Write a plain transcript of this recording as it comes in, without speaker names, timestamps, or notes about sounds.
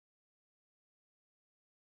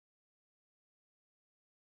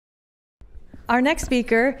Our next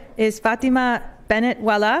speaker is Fatema Bannat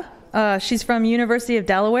Wala. She's from University of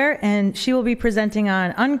Delaware, and she will be presenting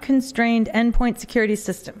on Unconstrained Endpoint Security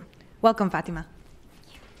System. Welcome, Fatema.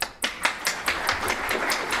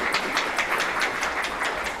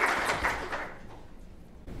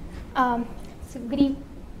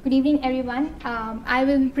 Good evening, everyone. I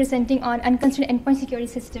will be presenting on Unconstrained Endpoint Security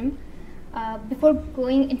System. Before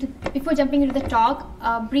jumping into the talk,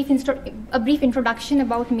 a brief introduction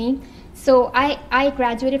about me. So I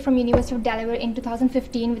graduated from University of Delaware in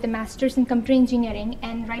 2015 with a master's in computer engineering,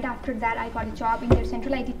 and right after that I got a job in their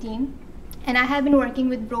central IT team. And I have been working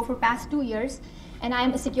with Bro for past 2 years, and I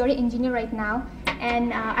am a security engineer right now.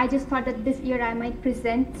 And I just thought that this year I might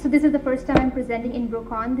present. So this is the first time I'm presenting in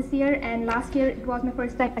BroCon this year, and last year it was my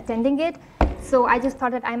first time attending it. So I just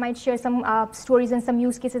thought that I might share some stories and some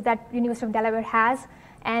use cases that University of Delaware has,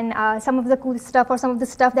 and some of the cool stuff or some of the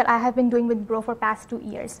stuff that I have been doing with Bro for past 2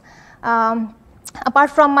 years.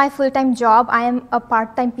 Apart from my full-time job, I am a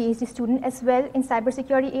part-time PhD student as well in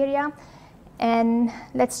cybersecurity area. And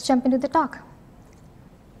let's jump into the talk.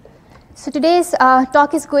 So today's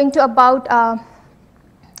talk is going to about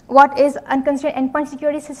what is Unconstrained Endpoint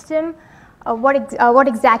Security System, what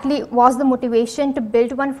exactly was the motivation to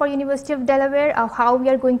build one for University of Delaware, how we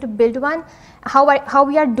are going to build one, how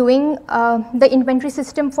we are doing the inventory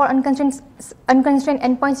system for Unconstrained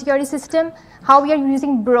Endpoint Security System, how we are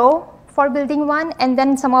using Bro for building one, and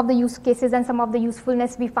then some of the use cases and some of the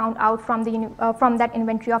usefulness we found out from that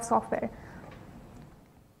inventory of software.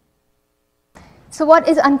 So what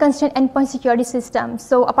is Unconstrained Endpoint Security System?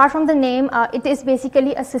 So apart from the name, it is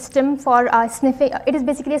basically a system for sniffing. It is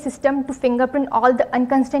basically a system to fingerprint all the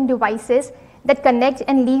unconstrained devices that connect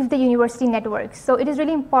and leave the university network. So it is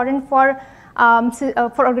really important for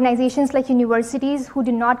organizations like universities who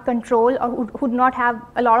do not control or who do not have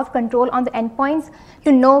a lot of control on the endpoints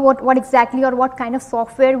to know what exactly or what kind of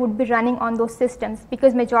software would be running on those systems,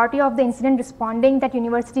 because majority of the incident responding that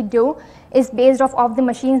university do is based off of the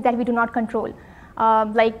machines that we do not control.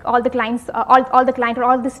 Like all the clients, all the client or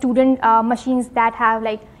all the student machines that have,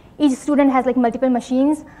 like, each student has like multiple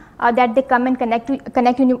machines that they come and connect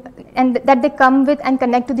that they come with and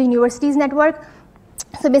connect to the university's network.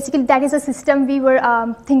 So basically that is a system we were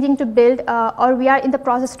thinking to build, or we are in the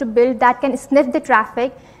process to build, that can sniff the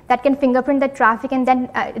traffic, that can fingerprint the traffic, and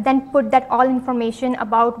then put that all information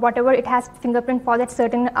about whatever it has fingerprint for that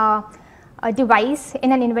certain a device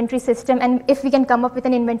in an inventory system, and if we can come up with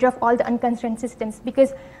an inventory of all the unconstrained systems,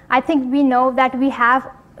 because I think we know that we have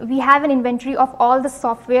an inventory of all the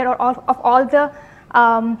software or of all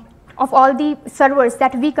the servers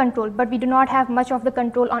that we control, but we do not have much of the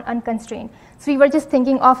control on unconstrained. So we were just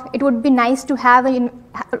thinking of it would be nice to have an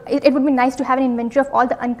inventory of all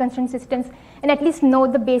the unconstrained systems, and at least know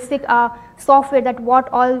the basic software that what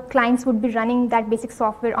all clients would be running that basic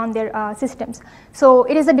software on their systems. So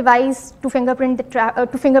it is a device to fingerprint the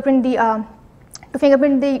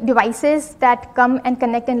devices that come and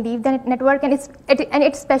connect and leave the network, and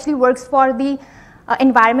it especially works for the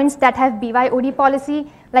environments that have BYOD policy.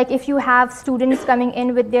 Like if you have students coming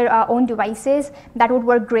in with their own devices, that would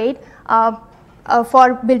work great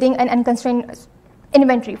for building an unconstrained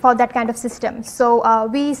inventory for that kind of system. So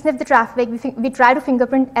we sniff the traffic, we try to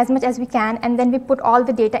fingerprint as much as we can, and then we put all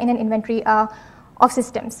the data in an inventory of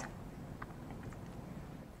systems.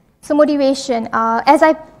 So motivation, as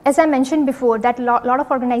I mentioned before, that lot of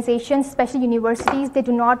organizations, especially universities, they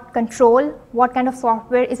do not control what kind of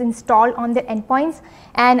software is installed on their endpoints,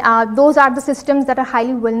 and those are the systems that are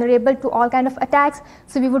highly vulnerable to all kind of attacks.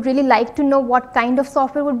 So we would really like to know what kind of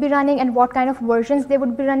software would be running and what kind of versions they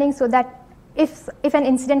would be running, so that if an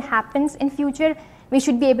incident happens in future, we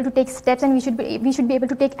should be able to take steps, and we should be able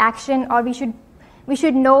to take action, or we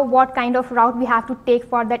should know what kind of route we have to take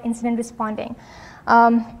for that incident responding.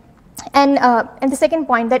 And the second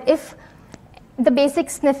point, that if the basic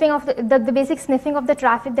sniffing of the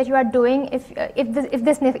traffic that you are doing, if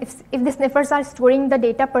the sniffers are storing the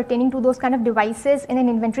data pertaining to those kind of devices in an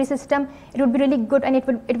inventory system, it would be really good, and it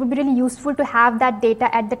would be really useful to have that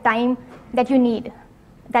data at the time that you need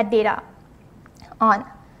that data on.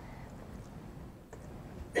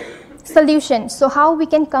 Solution. So how we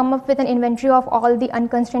can come up with an inventory of all the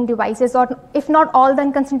unconstrained devices, or if not all the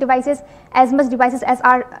unconstrained devices, as much devices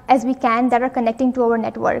as we can that are connecting to our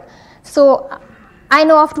network. So I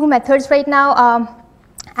know of two methods right now,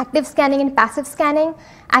 active scanning and passive scanning.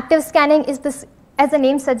 Active scanning is this, as the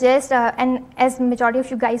name suggests, and as majority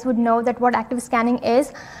of you guys would know that what active scanning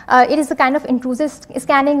is, it is a kind of intrusive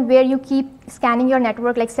scanning where you keep scanning your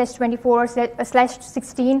network like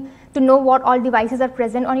 /24/16 to know what all devices are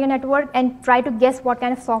present on your network and try to guess what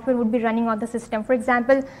kind of software would be running on the system. For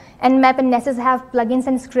example, Nmap and Nessus have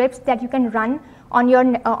plugins and scripts that you can run on your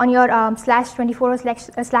 /24 or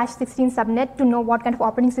 /16 subnet to know what kind of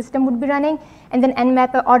operating system would be running, and then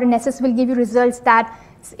Nmap or Nessus will give you results that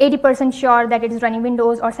 80% sure that it is running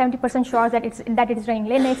Windows or 70% sure that it is running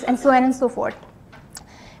Linux, and so on and so forth.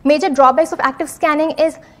 Major drawbacks of active scanning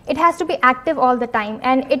is it has to be active all the time,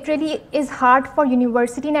 and it really is hard for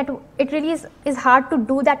university network. It really is hard to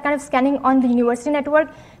do that kind of scanning on the university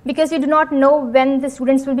network because you do not know when the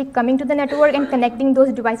students will be coming to the network and connecting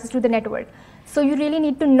those devices to the network. So you really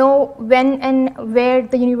need to know when and where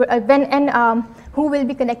the who will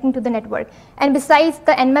be connecting to the network. And besides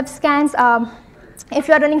the Nmap scans, if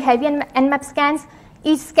you are running heavy Nmap scans,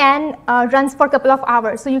 each scan runs for a couple of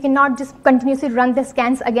hours, so you cannot just continuously run the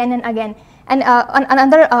scans again and again. And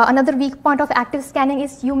another weak point of active scanning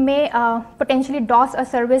is you may potentially DOS a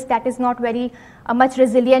service that is not very much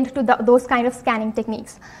resilient to those kind of scanning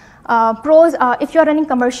techniques. Pros, if you're running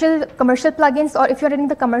commercial plugins, or if you're running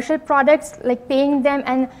the commercial products, like paying them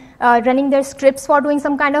and running their scripts for doing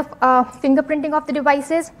some kind of fingerprinting of the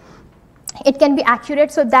devices, it can be accurate.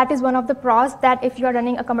 So that is one of the pros, that if you're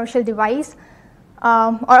running a commercial device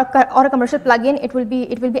or a commercial plugin, it will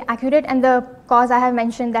be accurate. And the cause I have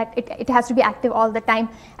mentioned, that it has to be active all the time.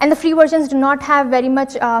 And the free versions do not have very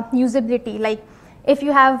much usability. Like if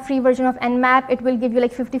you have free version of Nmap, it will give you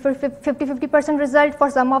like 50% result for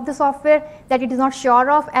some of the software that it is not sure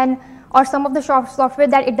of, or some of the software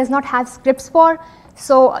that it does not have scripts for.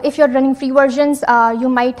 So if you're running free versions, you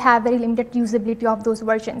might have very limited usability of those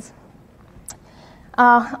versions.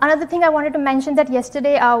 Another thing I wanted to mention, that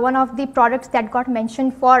yesterday one of the products that got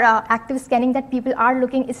mentioned for active scanning that people are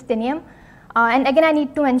looking is Tenium. And again,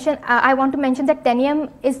 I want to mention that Tenium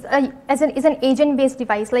is an agent-based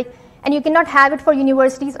device. And you cannot have it for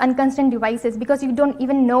universities' unconstrained devices because you don't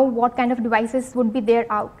even know what kind of devices would be there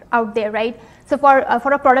out there, right? So for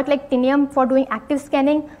a product like Tenium, for doing active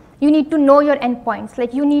scanning, you need to know your endpoints.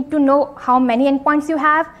 Like you need to know how many endpoints you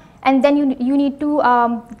have, and then you need to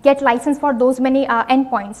get license for those many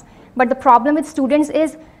endpoints. But the problem with students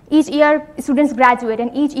is each year students graduate and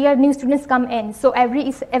each year new students come in. So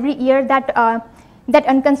every year that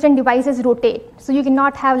unconstrained devices rotate. So you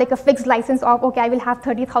cannot have like a fixed license of, okay, I will have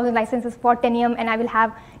 30,000 licenses for Tenium and I will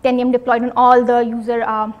have Tenium deployed on all the user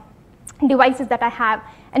devices that I have.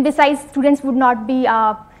 And besides, students would not be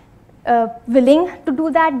willing to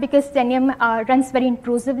do that because Tenium runs very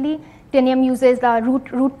intrusively. Tenium uses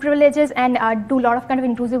root privileges and do a lot of kind of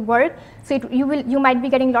intrusive work. So you might be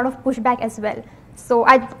getting a lot of pushback as well. So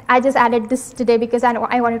I just added this today because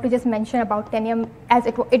I wanted to just mention about Tenium as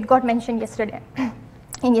it got mentioned yesterday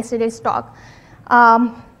in yesterday's talk.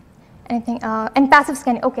 And passive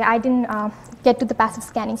scanning. Okay, I didn't get to the passive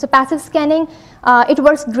scanning. So passive scanning, it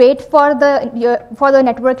works great for the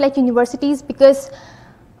network like universities because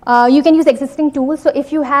you can use existing tools. So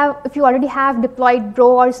if you already have deployed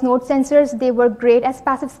Bro or Snort sensors, they work great as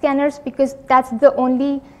passive scanners because that's the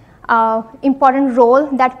only important role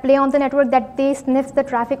that play on the network, that they sniff the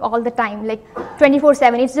traffic all the time, like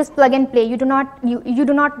 24/7. It's just plug and play. You do not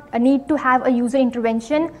need to have a user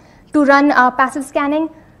intervention to run passive scanning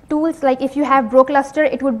tools. Like if you have Bro cluster,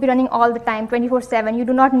 it would be running all the time, 24/7. You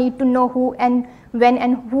do not need to know who and when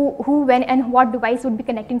and who when and what device would be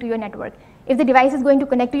connecting to your network. If the device is going to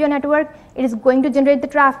connect to your network, it is going to generate the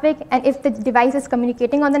traffic, and if the device is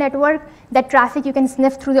communicating on the network, that traffic you can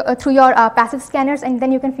sniff through your passive scanners, and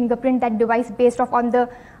then you can fingerprint that device based off on the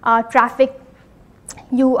traffic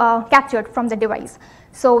you captured from the device.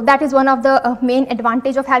 So that is one of the main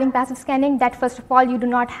advantage of having passive scanning. That first of all, you do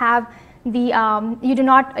not have the you do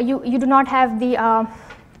not have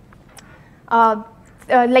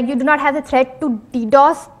the threat to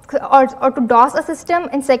DDoS or to DOS a system,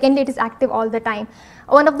 and secondly, it is active all the time.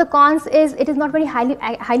 One of the cons is it is not very highly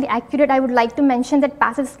accurate. I would like to mention that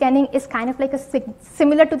passive scanning is kind of like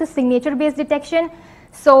similar to the signature-based detection.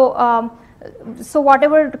 So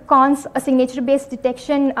whatever cons a signature-based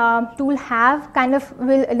detection tool have kind of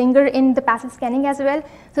will linger in the passive scanning as well.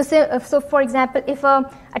 So for example, if a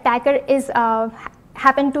attacker is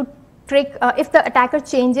happen to trick, if the attacker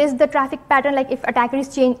changes the traffic pattern, like if attacker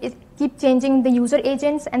keep changing the user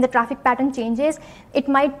agents and the traffic pattern changes, it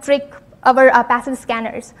might trick our passive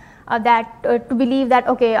scanners to believe that,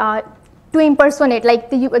 okay, to impersonate, like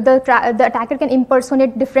the attacker can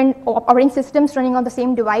impersonate different operating systems running on the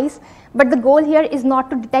same device. But the goal here is not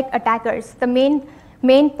to detect attackers. The main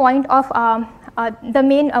point of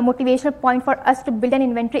motivational point for us to build an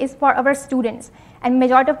inventory is for our students. And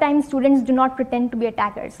majority of times, students do not pretend to be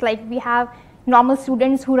attackers. Like we have normal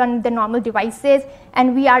students who run the normal devices,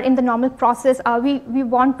 and we are in the normal process. We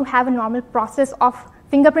want to have a normal process of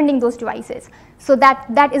fingerprinting those devices. So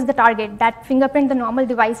that is the target, that fingerprint the normal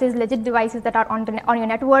devices, legit devices that are on your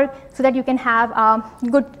network, so that you can have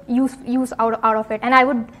good use out of it. And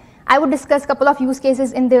I would discuss a couple of use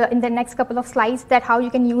cases in the next couple of slides, that how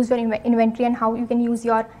you can use your inventory and how you can use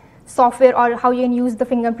your software, or how you can use the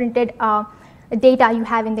fingerprinted data you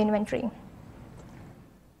have in the inventory.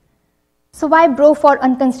 So why Bro for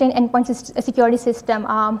unconstrained endpoint security system?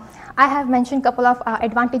 I have mentioned a couple of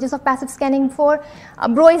advantages of passive scanning before.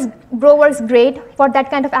 Bro works great for that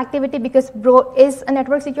kind of activity because Bro is a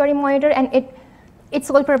network security monitor, and its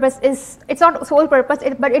sole purpose is, it's not sole purpose,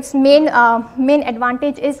 but its main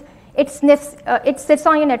advantage is it sits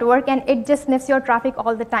on your network and it just sniffs your traffic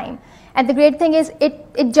all the time. And the great thing is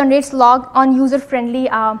it generates log on user-friendly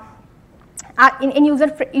in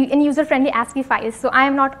user-friendly ASCII files. So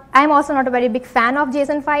I'm also not a very big fan of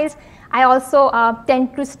JSON files. I also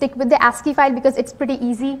tend to stick with the ASCII file because it's pretty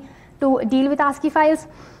easy to deal with ASCII files.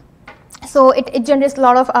 So it generates a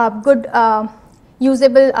lot of good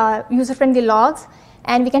usable user-friendly logs,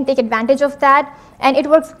 and we can take advantage of that. And it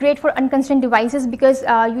works great for unconstrained devices because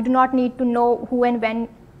you do not need to know who and when,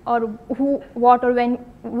 or who, what, or when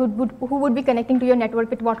who would be connecting to your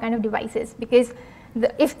network with what kind of devices. Because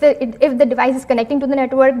if the device is connecting to the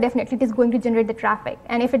network, definitely it is going to generate the traffic.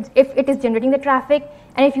 And if it is generating the traffic,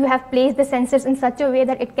 and if you have placed the sensors in such a way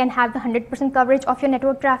that it can have the 100% coverage of your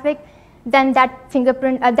network traffic, then that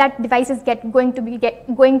fingerprint, that device is going to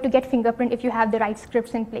get fingerprint if you have the right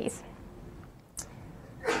scripts in place.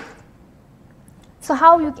 So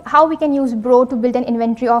how we can use Bro to build an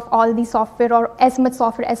inventory of all the software, or as much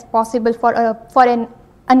software as possible for an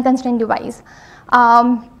unconstrained device.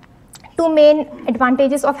 Two main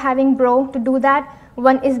advantages of having Bro to do that.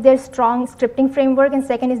 One is their strong scripting framework, and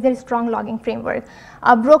second is their strong logging framework.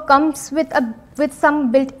 Bro comes with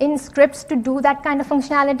some built-in scripts to do that kind of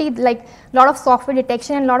functionality, like a lot of software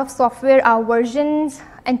detection and a lot of software versions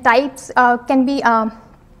and types can be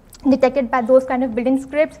detected by those kind of built-in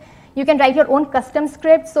scripts. You can write your own custom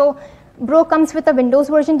script. So Bro comes with a Windows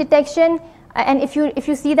version detection, and if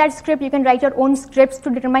you see that script, you can write your own scripts to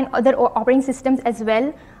determine other operating systems as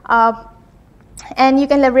well. And you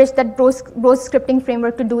can leverage that Bro's scripting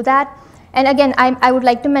framework to do that. And again, I would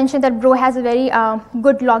like to mention that Bro has a very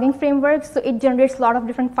good logging framework, so it generates a lot of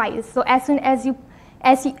different files. So as soon as you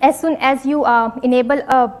enable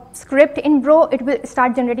a script in Bro, it will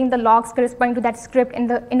start generating the logs corresponding to that script in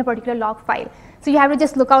a particular log file. So you have to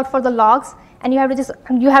just look out for the logs, and you have to just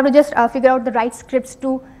figure out the right scripts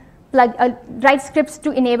to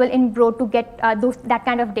enable in Bro to get that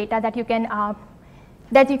kind of data that you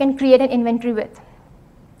can create an inventory with.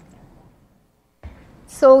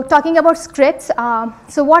 So talking about scripts,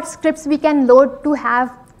 so what scripts we can load to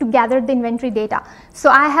gather the inventory data. So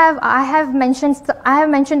I have mentioned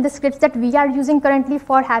the scripts that we are using currently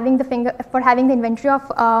for having the inventory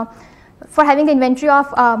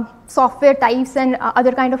of software types and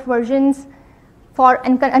other kind of versions for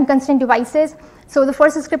unconstrained devices. So the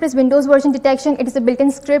first script is Windows version detection. It is a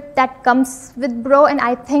built-in script that comes with Bro, and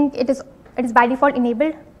I think it is by default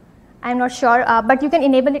enabled. I'm not sure, but you can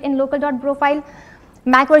enable it in local.bro file.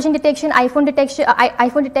 Mac version detection, iPhone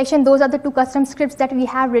detection, those are the two custom scripts that we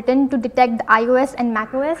have written to detect the iOS and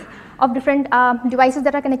macOS of different devices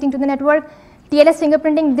that are connecting to the network. TLS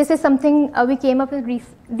fingerprinting, this is something we came up with.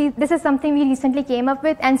 This is something we recently came up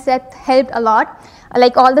with, and Seth helped a lot.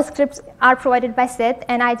 Like all the scripts are provided by Seth,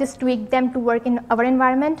 and I just tweaked them to work in our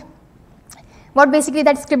environment. What basically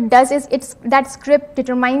that script does is that script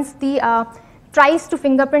determines tries to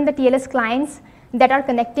fingerprint the TLS clients that are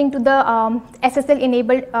connecting to the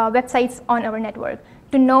SSL-enabled websites on our network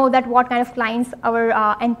to know that what kind of clients our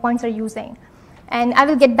endpoints are using. And I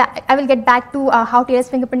will get back to how TLS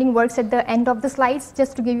fingerprinting works at the end of the slides,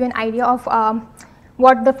 just to give you an idea of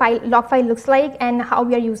what the log file looks like and how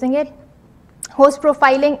we are using it. Host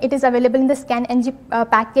profiling, it is available in the ScanNG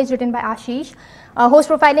package written by Ashish. Host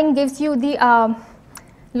profiling gives you the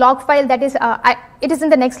log file that is, it is in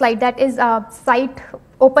the next slide, that is site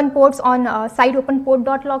open ports on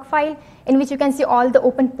siteopenport.log file, in which you can see all the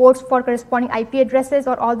open ports for corresponding IP addresses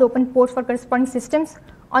or all the open ports for corresponding systems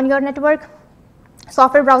on your network.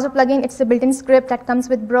 Software browser plugin, it's a built-in script that comes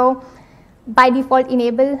with Bro. By default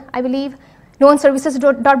enable, I believe. Known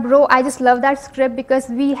services.bro, I just love that script because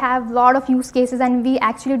we have a lot of use cases and we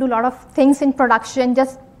actually do a lot of things in production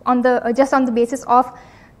just on the basis of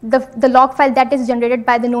the log file that is generated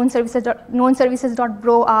by the known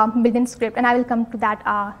services.bro built-in script, and I will come to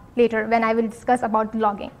that later when I will discuss about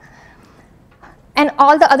logging. And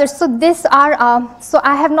all the others. So these are so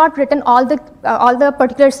I have not written all the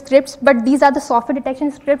particular scripts, but these are the software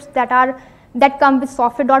detection scripts that come with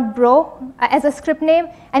software.bro as a script name,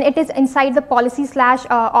 and it is inside the policy /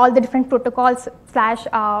 all the different protocols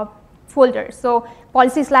 / folders. So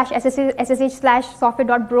policy / SSH /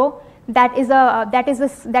 software.bro. That is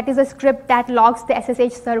a script that logs the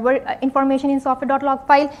SSH server information in software.log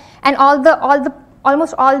file, and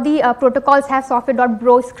almost all the protocols have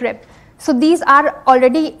software.bro script. So these are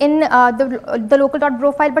already in the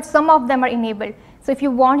local.bro file, but some of them are enabled. So if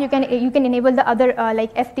you want, you can enable the other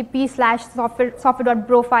like FTP /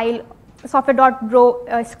 software.bro file,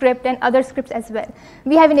 software.bro script, and other scripts as well.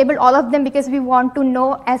 We have enabled all of them because we want to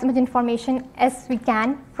know as much information as we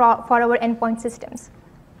can for our endpoint systems.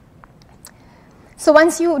 So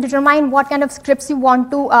once you determine what kind of scripts you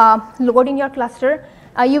want to load in your cluster,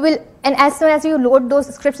 and as soon as you load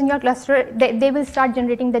those scripts in your cluster, they will start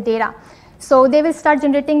generating the data. So they will start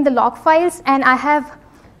generating the log files, and I have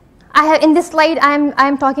in this slide I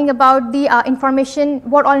am talking about the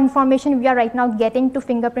what all information we are right now getting to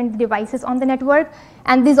fingerprint the devices on the network,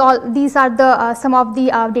 and these are the some of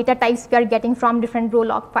the data types we are getting from different bro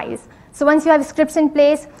log files. So once you have scripts in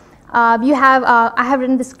place, I have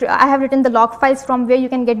written the log files from where you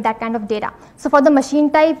can get that kind of data. So for the machine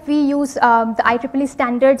type, we use the IEEE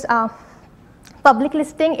standards public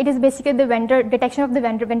listing. It is basically the detection of the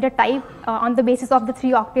vendor type on the basis of the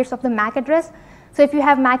 3 octets of the MAC address. So if you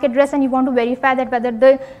have MAC address and you want to verify that whether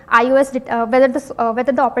the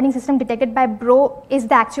whether the operating system detected by bro is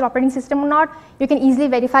the actual operating system or not, you can easily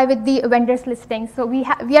verify with the vendor's listing. So we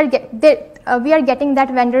are getting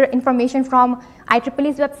that vendor information from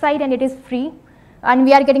IEEE's website, and it is free. And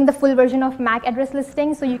we are getting the full version of MAC address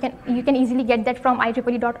listing, so you can easily get that from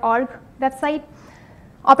IEEE.org website.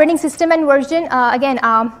 Operating system and version, again,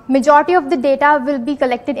 majority of the data will be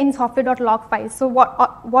collected in software.log files. So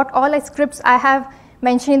what all scripts I have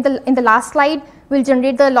mentioned in the last slide will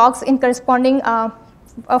generate the logs in corresponding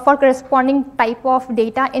for corresponding type of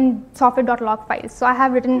data in software.log files. So I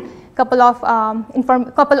have written couple of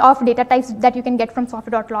data types that you can get from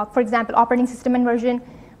software.log. For example, operating system and version,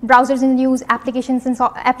 browsers in use, applications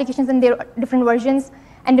and their different versions,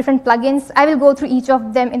 and different plugins. I will go through each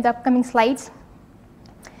of them in the upcoming slides.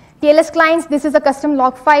 TLS clients, this is a custom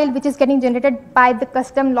log file which is getting generated by the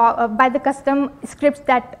custom scripts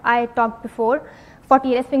that I talked before for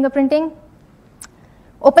TLS fingerprinting.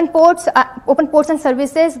 Open ports and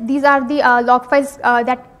services, these are the log files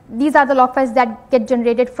that get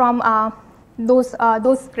generated from those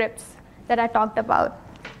scripts that I talked about,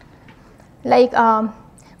 like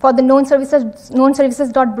for the known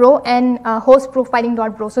services.bro and host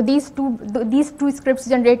profiling.bro. So these two scripts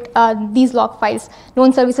generate these log files,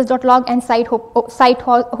 known services.log and site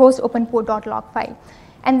host openport.log file.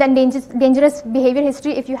 And then dangerous behavior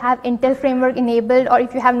history, if you have Intel framework enabled or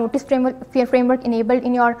if you have Notice framework enabled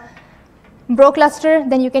in your bro cluster,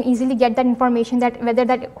 then you can easily get that information that whether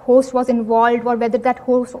that host was involved or whether that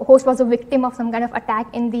host was a victim of some kind of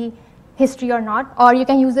attack in the history or not. Or you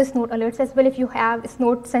can use the snort alerts as well if you have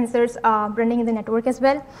snort sensors running in the network as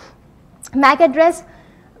well. MAC address,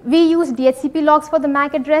 we use DHCP logs for the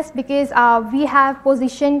MAC address because we have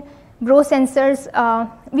positioned bro sensors.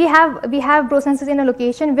 We have bro sensors in a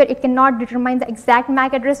location where it cannot determine the exact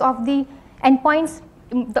MAC address of the endpoints.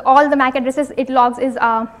 All the MAC addresses it logs is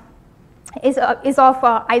of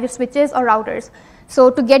either switches or routers. So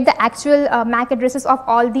to get the actual MAC addresses of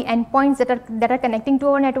all the endpoints that are connecting to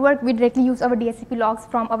our network, we directly use our DHCP logs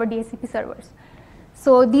from our DHCP servers.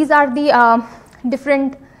 So these are the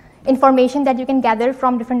different information that you can gather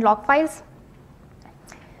from different log files.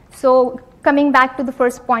 So coming back to the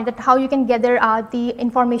first point, that how you can gather the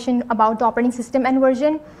information about the operating system and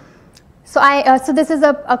version. So so this is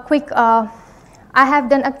a quick. I have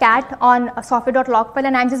done a cat on a software.log file,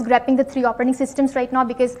 and I'm just grabbing the 3 operating systems right now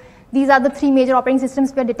because these are the 3 major operating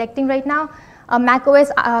systems we are detecting right now: Mac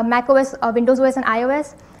OS, Windows OS, and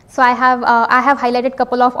iOS. So I have highlighted a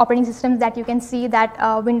couple of operating systems that you can see that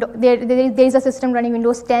there is a system running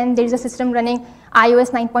Windows 10. There is a system running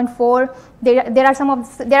iOS 9.4. There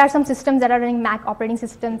are some systems that are running Mac operating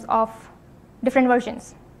systems of different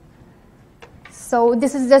versions. So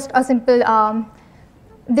this is just a simple.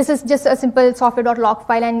 This is just a simple software.log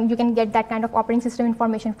file, and you can get that kind of operating system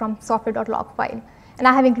information from software.log file. And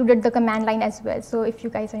I have included the command line as well. So if you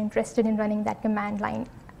guys are interested in running that command line,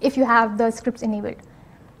 if you have the scripts enabled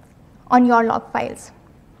on your log files.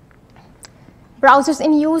 Browsers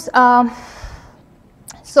in use.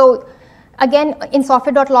 So again, in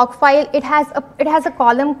software.log file, it has a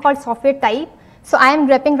column called software type. So I am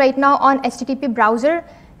grepping right now on HTTP browser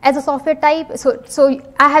as a software type. So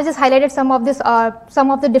I have just highlighted some of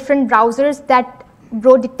the different browsers that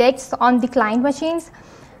Bro detects on the client machines.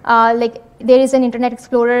 Like there is an Internet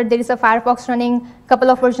Explorer, there is a Firefox running, couple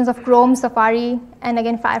of versions of Chrome, Safari, and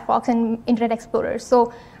again Firefox and Internet Explorer.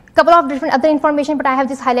 So a couple of different other information, but I have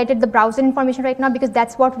just highlighted the browser information right now because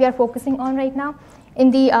that's what we are focusing on right now in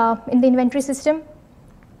the inventory system.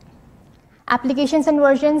 Applications and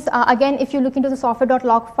versions, again, if you look into the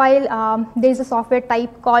software.log file, there is a software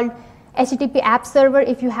type called HTTP app server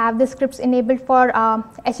if you have the scripts enabled for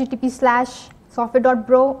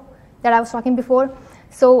http/software.bro that I was talking before.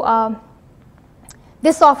 So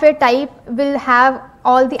this software type will have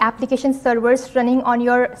all the application servers running on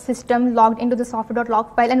your system logged into the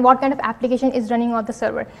software.log file and what kind of application is running on the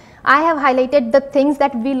server. I have highlighted the things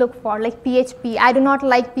that we look for, like PHP. I do not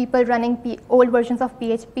like people running old versions of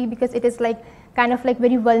PHP because it is like kind of like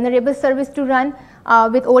very vulnerable service to run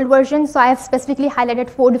with old versions. So I have specifically highlighted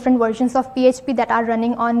 4 different versions of PHP that are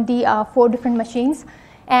running on the 4 different machines.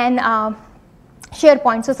 And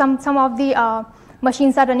SharePoint. So some of the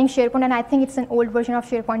machines are running SharePoint, and I think it's an old version of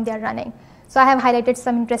SharePoint they are running. So I have highlighted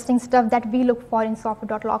some interesting stuff that we look for in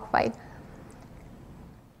software.log file.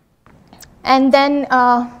 And then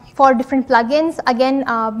for different plugins, again,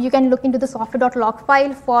 you can look into the software.log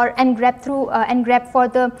file and grep for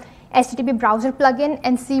the HTTP browser plugin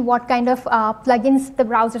and see what kind of plugins the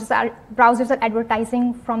browsers are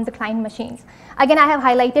advertising from the client machines. Again, I have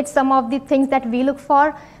highlighted some of the things that we look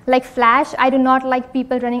for, like Flash. I do not like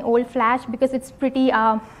people running old Flash because it's pretty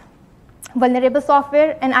vulnerable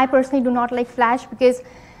software, and I personally do not like Flash because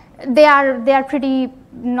they are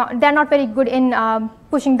not very good in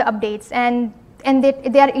pushing the updates, and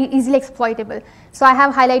they are easily exploitable. So I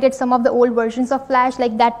have highlighted some of the old versions of Flash,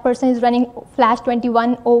 like that person is running Flash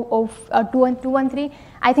 21.213.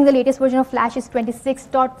 I think the latest version of Flash is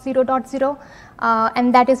 26.0.0,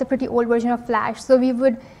 and that is a pretty old version of Flash. So we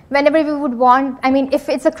would, whenever we would want, I mean, if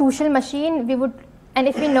it's a crucial machine, we would, and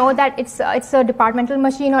if we know that it's a departmental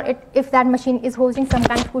machine, or if that machine is hosting some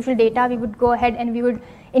kind of crucial data, we would go ahead and we would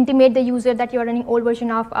intimate the user that you're running old version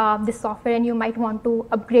of this software and you might want to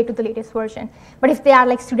upgrade to the latest version. But if they are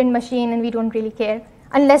like student machine, and we don't really care,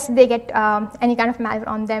 unless they get any kind of malware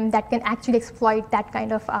on them that can actually exploit that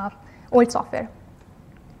kind of old software.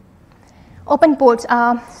 Open ports.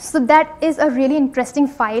 So that is a really interesting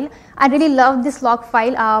file. I really love this log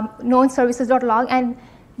file, known services.log, and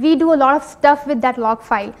we do a lot of stuff with that log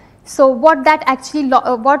file. So what that actually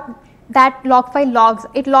what that log file logs,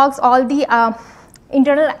 it logs all the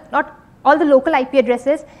internal, not all the local IP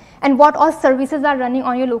addresses, and what all services are running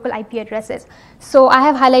on your local IP addresses. So I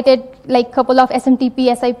have highlighted like a couple of SMTP,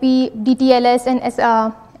 SIP, DTLS,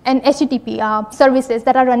 and HTTP services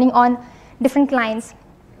that are running on different clients.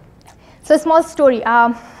 So a small story.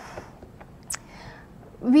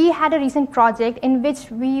 We had a recent project in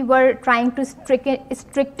which we were trying to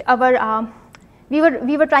we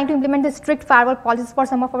were trying to implement the strict firewall policies for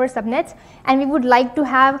some of our subnets, and we would like to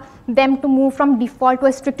have them to move from default to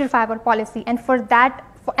a stricter firewall policy. And for that,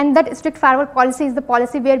 that strict firewall policy is the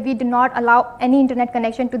policy where we do not allow any internet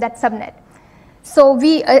connection to that subnet. So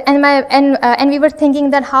we and we were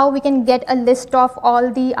thinking that how we can get a list of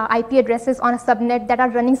all the IP addresses on a subnet that are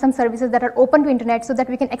running some services that are open to internet, so that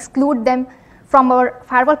we can exclude them from our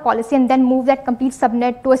firewall policy and then move that complete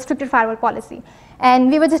subnet to a stricter firewall policy. And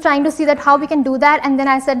we were just trying to see that how we can do that, and then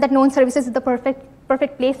I said that known services is the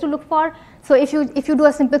perfect place to look for. So if you do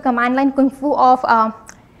a simple command line kung fu of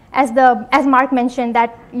as Mark mentioned,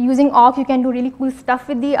 that using awk you can do really cool stuff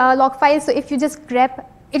with the log file. So if you just grep,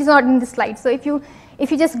 it is not in the slide. So if you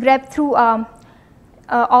just grep through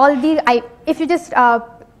if you just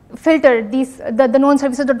filter the known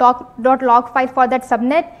services .log file for that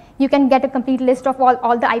subnet, you can get a complete list of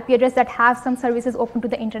all the IP addresses that have some services open to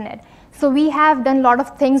the internet. So we have done a lot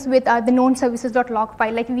of things with the known services.log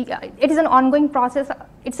file. Like it is an ongoing process.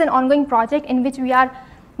 It's an ongoing project in which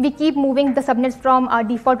we keep moving the subnets from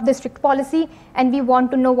default to the strict policy, and we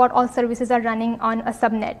want to know what all services are running on a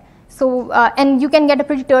subnet. So and you can get a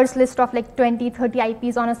pretty terse list of like 20, 30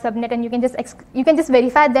 IPs on a subnet, and you can just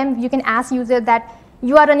verify them. You can ask user that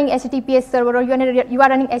you are running HTTPS server, or you are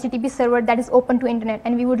running HTTP server that is open to internet,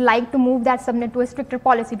 and we would like to move that subnet to a stricter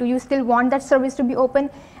policy. Do you still want that service to be open?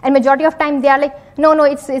 And majority of time they are like, no,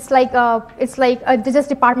 it's like just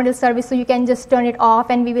departmental service, so you can just turn it off,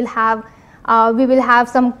 and we will have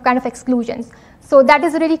some kind of exclusions. So that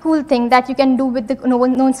is a really cool thing that you can do with the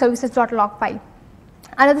known services.log file.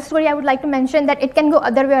 Another story I would like to mention that it can go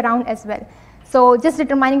other way around as well. So just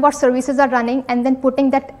determining what services are running and then putting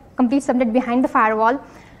that complete subnet behind the firewall.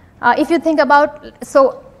 If you think about,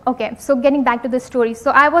 so getting back to the story.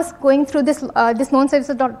 So I was going through this known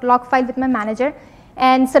services.log file with my manager,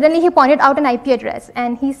 and suddenly he pointed out an IP address,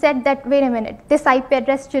 and he said that, wait a minute, this IP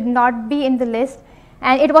address should not be in the list,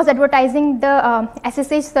 and it was advertising the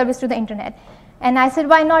SSH service to the internet. And I said,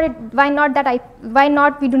 why not that IP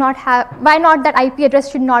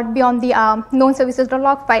address should not be on the known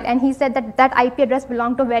services.log file? And he said that that IP address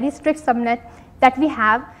belonged to a very strict subnet that we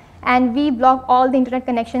have, and we block all the internet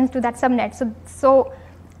connections to that subnet. So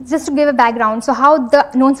just to give a background, so how the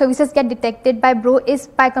known services get detected by Bro is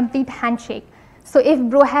by complete handshake. So if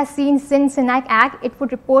Bro has seen SYN/SYNAC ACK, it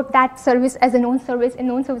would report that service as a known service in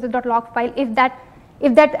known services.log file if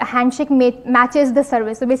that handshake matches the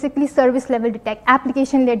service. So basically service level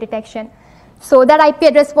application layer detection. So that IP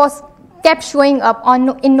address kept showing up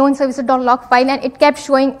in known services.log file, and it kept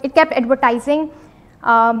advertising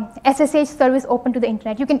SSH service open to the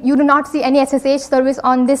internet. You do not see any SSH service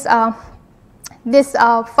on this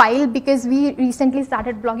file because we recently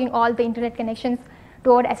started blocking all the internet connections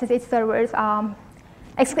to our SSH servers,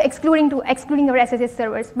 excluding our SSH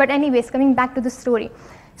servers. But anyways, coming back to the story.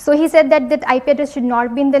 So he said that that IP address should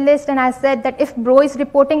not be in the list, and I said that if Bro is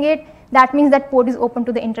reporting it, that means that port is open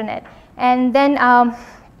to the internet. And then I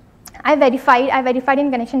verified in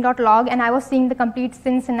connection.log, and I was seeing the complete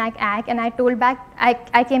SYN/SYNAC ACK, and I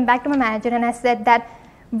came back to my manager and I said that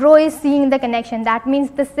Bro is seeing the connection. That means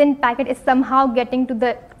the SYN packet is somehow getting to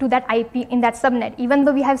that IP in that subnet, even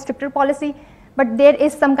though we have stricter policy, but there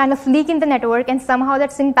is some kind of leak in the network, and somehow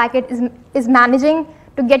that SYN packet is managing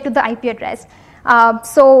to get to the IP address.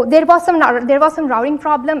 So there was some routing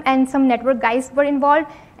problem, and some network guys were involved.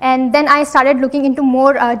 And then I started looking into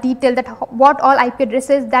more detail that what all IP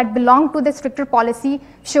addresses that belong to the stricter policy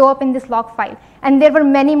show up in this log file. And there were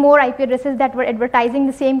many more IP addresses that were advertising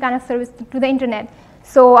the same kind of service to the internet.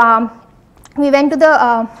 So we went to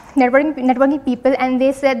the networking people, and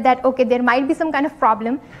they said that, okay, there might be some kind of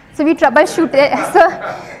problem. So we troubleshoot it.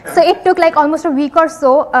 So it took like almost a week or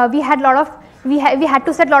so. We had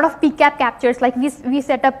to set a lot of PCAP captures, like we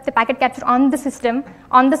set up the packet capture on the system,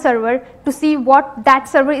 on the server, to see what that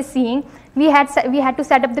server is seeing. We had to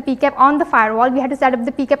set up the PCAP on the firewall. We had to set up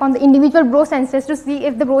the PCAP on the individual Bro sensors to see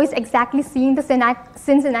if the Bro is exactly seeing the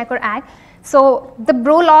SYN/SYNAC or ACK. So the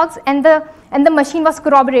Bro logs and the machine was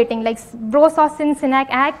corroborating, like Bro saw SYN/SYNAC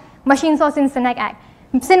ACK, machine saw SYN/SYNAC ACK.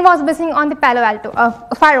 SYN was missing on the Palo Alto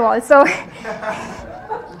firewall. So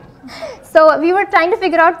So we were trying to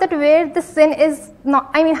figure out that where the SYN is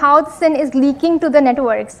how the SYN is leaking to the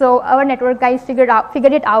network. So our network guys figured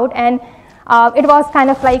it out, and it was kind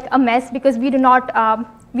of like a mess because we do not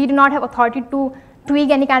have authority to tweak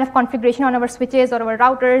any kind of configuration on our switches or our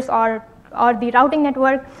routers or the routing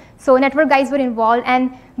network. So network guys were involved,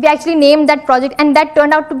 and we actually named that project, and that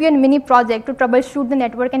turned out to be a mini project to troubleshoot the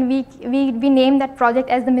network, and we named that project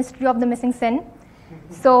as the mystery of the missing SYN.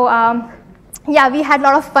 So yeah, we had a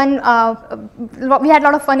lot of fun. We had a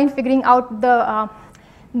lot of fun in figuring out the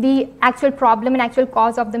actual problem and actual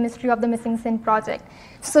cause of the mystery of the missing SYN project.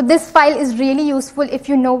 So this file is really useful if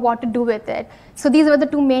you know what to do with it. So these were the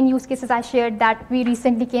two main use cases I shared that we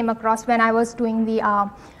recently came across when I was doing the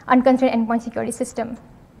Unconstrained endpoint security system.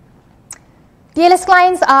 TLS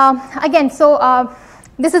clients, again, so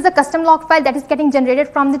this is a custom log file that is getting generated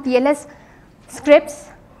from the TLS scripts,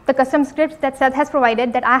 the custom scripts that Seth has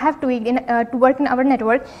provided that I have tweaked to work in our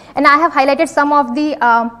network. And I have highlighted some of the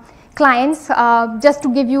clients just to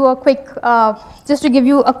give you a quick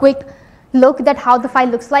look at how the file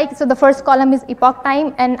looks like. So the first column is epoch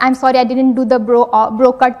time, and I'm sorry I didn't do the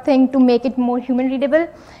bro cut thing to make it more human readable.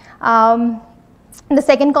 The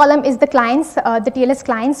second column is the clients, the TLS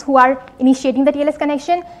clients who are initiating the TLS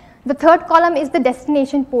connection. The third column is the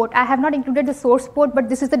destination port. I have not included the source port, but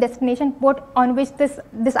this is the destination port on which this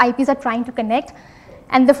IPs are trying to connect.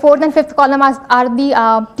 And the fourth and fifth column are the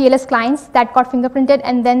TLS clients that got fingerprinted,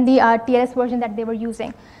 and then the TLS version that they were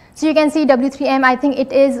using. So you can see W3M, I think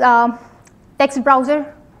it is text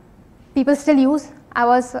browser people still use. I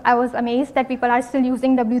was amazed that people are still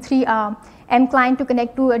using W3M client to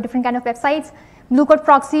connect to different kind of websites. Blue Code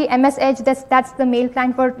Proxy, MS Edge, that's the mail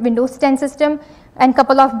client for Windows 10 system, and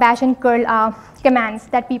couple of bash and curl commands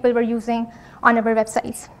that people were using on our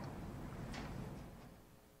websites.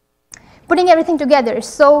 Putting everything together,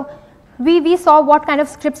 so we saw what kind of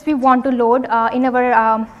scripts we want to load in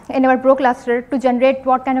our Bro cluster to generate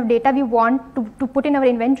what kind of data we want to put in our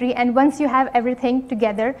inventory. And once you have everything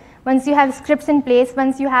together, once you have scripts in place,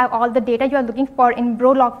 once you have all the data you are looking for in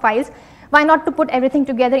Bro log files, Why not to put everything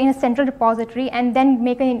together in a central repository and then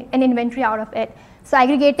make an inventory out of it? So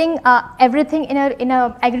aggregating everything in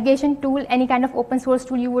a aggregation tool, any kind of open source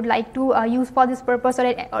tool you would like to use for this purpose,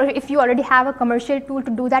 or if you already have a commercial tool to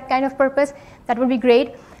do that kind of purpose, that would be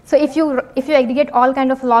great. So if you aggregate all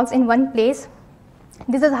kind of logs in one place,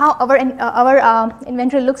 this is how our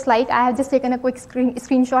inventory looks like. I have just taken a quick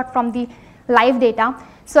screenshot from the live data.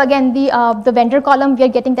 So again, the vendor column, we are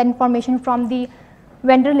getting that information from the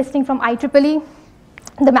vendor listing from IEEE.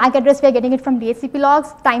 The MAC address, we are getting it from DHCP logs.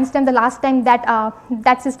 Timestamp, the last time that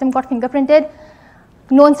that system got fingerprinted.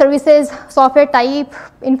 Known services, software type,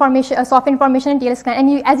 information, software information, and TLS client.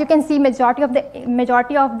 And as you can see, majority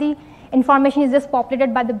of the information is just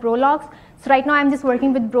populated by the bro logs. So right now, I'm just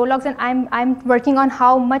working with bro logs, and I'm working on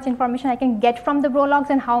how much information I can get from the bro logs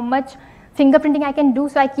and how much fingerprinting I can do.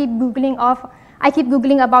 So I keep googling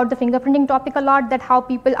about the fingerprinting topic a lot, that how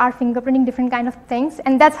people are fingerprinting different kind of things,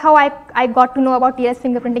 and that's how I got to know about TLS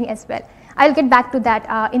fingerprinting as well. I'll get back to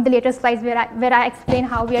that in the later slides where I explain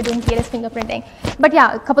how we are doing TLS fingerprinting. But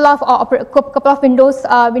yeah, a couple of Windows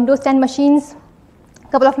 10 machines,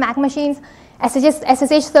 couple of Mac machines,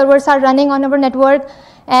 SSH servers are running on our network,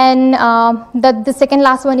 and the second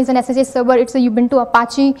last one is an SSH server. It's a Ubuntu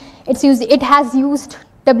Apache. It has used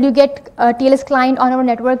wget TLS client on our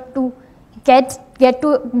network to get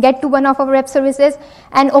to one of our web services,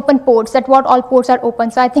 and open ports, that what all ports are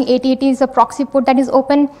open. So I think 8080 is a proxy port that is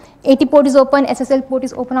open, 80 port is open, SSL port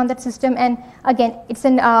is open on that system, and again it's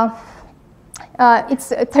it's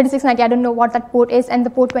 3690, I don't know what that port is, and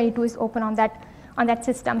the port 22 is open on that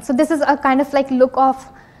system. So this is a kind of like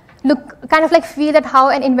feel at how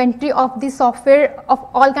an inventory of the software, of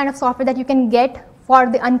all kind of software that you can get for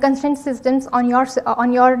the unconstrained systems on your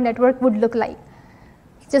network would look like.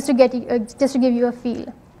 Just to give you a feel,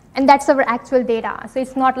 and that's our actual data. So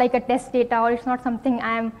it's not like a test data, or it's not something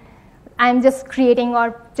I'm just creating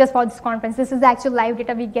or just for this conference. This is the actual live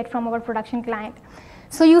data we get from our production client.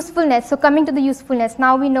 So usefulness. So coming to the usefulness,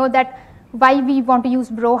 now we know that why we want to use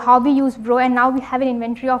Bro, how we use Bro, and now we have an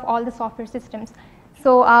inventory of all the software systems.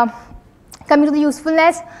 So coming to the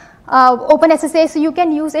usefulness, OpenSSH, so you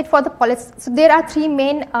can use it for the policy. So there are three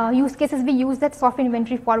main use cases we use that software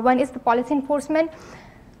inventory for. One is the policy enforcement.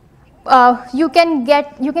 You can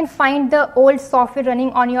find the old software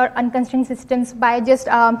running on your unconstrained systems by just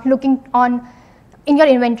looking in your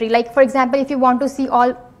inventory. Like for example, if you want to see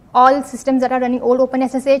all systems that are running old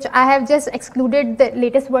OpenSSH, I have just excluded the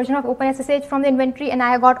latest version of OpenSSH from the inventory, and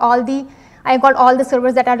I got all the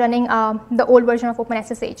servers that are running the old version of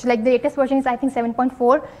OpenSSH. Like the latest version is I think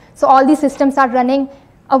 7.4. So all these systems are running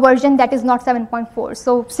a version that is not 7.4.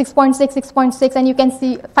 So 6.6, 6.6, and you can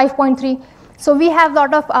see 5.3. So we have a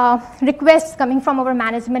lot of requests coming from our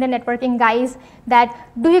management and networking guys that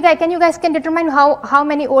can you guys determine how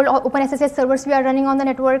many old OpenSSH servers we are running on the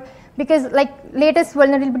network, because like latest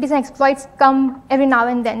vulnerabilities and exploits come every now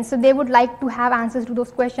and then. So they would like to have answers to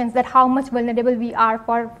those questions, that how much vulnerable we are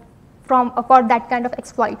for that kind of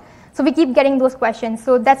exploit. So we keep getting those questions.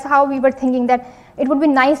 So that's how we were thinking that it would be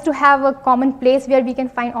nice to have a common place where we can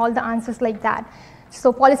find all the answers like that.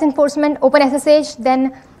 So policy enforcement, OpenSSH,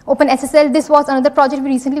 then OpenSSL. This was another project we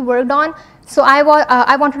recently worked on. So I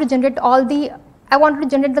wanted to generate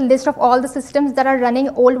the list of all the systems that are running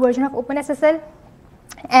old version of OpenSSL,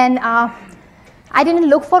 and I didn't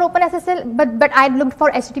look for OpenSSL, but I looked for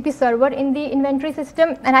HTTP server in the inventory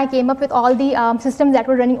system, and I came up with all the systems that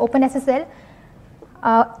were running OpenSSL,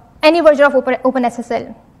 any version of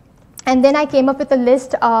OpenSSL, and then I came up with a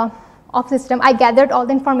list of system. I gathered all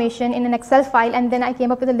the information in an Excel file, and then I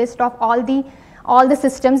came up with a list of all the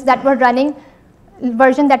systems that were running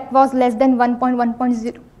version that was less than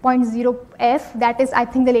 1.1.0F. That is, I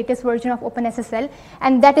think, the latest version of OpenSSL,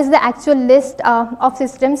 and that is the actual list of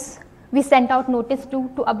systems we sent out notice to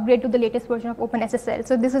upgrade to the latest version of OpenSSL.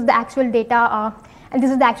 So this is the actual data, and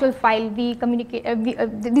this is the actual file we communicate.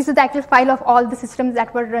 This is the actual file of all the systems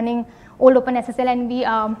that were running old OpenSSL, and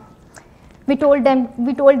we told them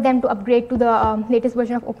to upgrade to the latest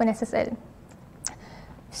version of OpenSSL.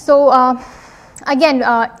 So again,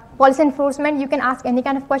 policy enforcement, you can ask any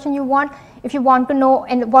kind of question you want. If you want to know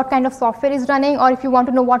what kind of software is running, or if you want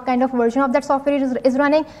to know what kind of version of that software is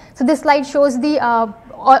running. So this slide shows the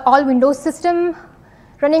all Windows system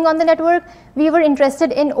running on the network. We were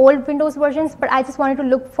interested in old Windows versions, but I just wanted to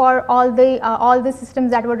look for all the systems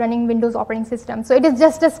that were running Windows operating system. So it is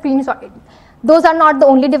just a screenshot. Those are not the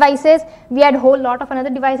only devices. We had a whole lot of another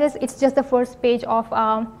devices. It's just the first page of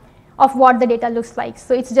what the data looks like.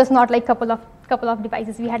 So it's just not like couple of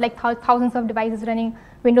devices. We had like thousands of devices running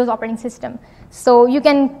Windows operating system. So you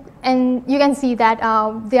can see that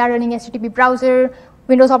they are running HTTP browser,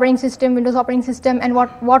 Windows operating system, and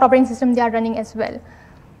what operating system they are running as well.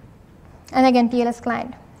 And again, TLS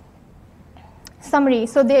client. Summary.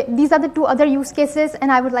 So these are the two other use cases,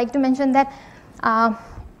 and I would like to mention that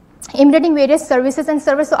emulating various services and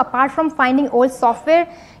servers. So apart from finding old software,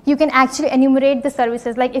 you can actually enumerate the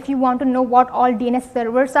services. Like if you want to know what all DNS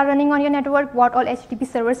servers are running on your network, what all HTTP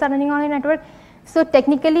servers are running on your network. So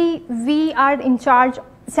technically, we are in charge,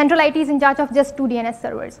 Central IT is in charge of just 2 DNS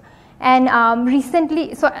servers. And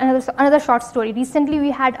recently, so another short story. Recently, we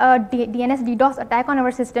had a DNS DDoS attack on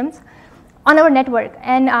our systems, on our network,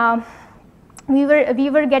 and we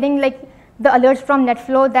were getting like the alerts from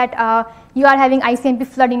NetFlow that you are having ICMP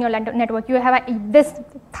flood in your network. You have this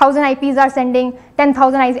 1,000 IPs are sending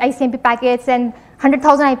 10,000 ICMP packets, and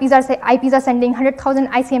 100,000 IPs are sending 100,000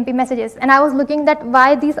 ICMP messages. And I was looking at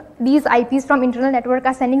why these IPs from internal network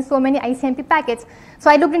are sending so many ICMP packets. So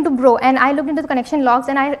I looked into Bro, and I looked into the connection logs,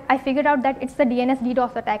 and I figured out that it's the DNS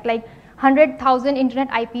DDoS attack. Like 100,000 internet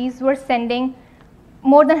IPs were sending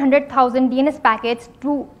more than 100,000 DNS packets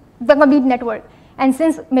to the complete network. And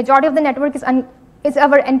since majority of the network is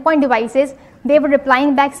our endpoint devices, they were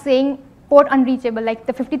replying back saying port unreachable, like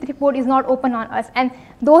the 53 port is not open on us. And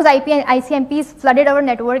those IP and ICMPs flooded our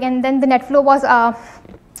network, and then the NetFlow was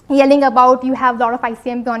yelling about you have a lot of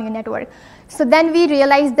ICMP on your network. So then we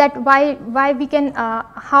realized that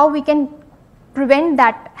how we can prevent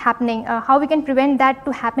that happening, how we can prevent that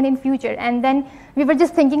to happen in future. And then we were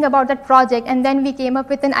just thinking about that project, and then we came up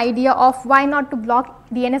with an idea of why not to block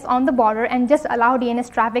DNS on the border and just allow DNS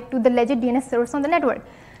traffic to the legit DNS servers on the network.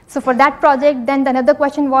 So for that project, then another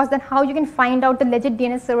question was that how you can find out the legit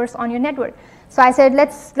DNS servers on your network. So I said,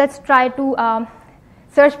 let's try to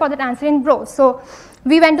search for that answer in Bro. So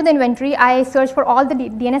we went to the inventory. I searched for all the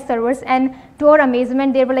DNS servers, and to our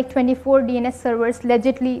amazement, there were like 24 DNS servers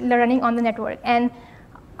legitly running on the network. And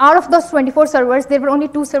out of those 24 servers, there were only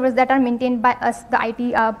 2 servers that are maintained by us,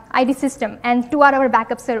 the IT system, and 2 are our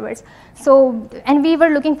backup servers. So, and we were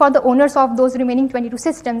looking for the owners of those remaining 22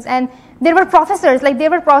 systems, and there were professors, like there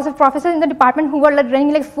were professors in the department who were like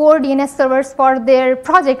running like 4 DNS servers for their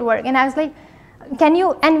project work. And I was like, can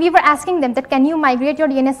you, and we were asking them that can you migrate your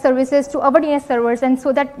DNS services to our DNS servers, and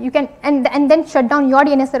so that you can, and then shut down your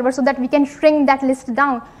DNS server so that we can shrink that list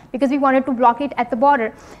down, because we wanted to block it at the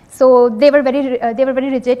border. So they were very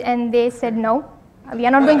rigid, and they said no, we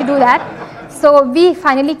are not going to do that. So we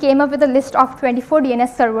finally came up with a list of 24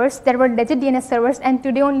 DNS servers. There were legit DNS servers, and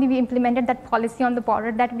today only we implemented that policy on the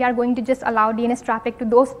border that we are going to just allow DNS traffic to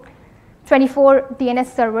those 24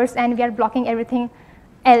 DNS servers, and we are blocking everything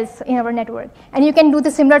else in our network. And you can do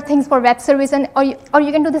the similar things for web service, and or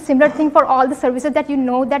you can do the similar thing for all the services that you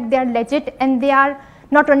know that they are legit and they are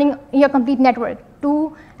not running your complete network,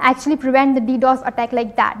 to actually prevent the DDoS attack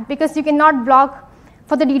like that. Because you cannot block,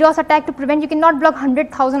 for the DDoS attack to prevent, you cannot block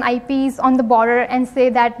 100,000 IPs on the border and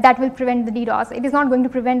say that that will prevent the DDoS. It is not going to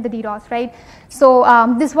prevent the DDoS, right? So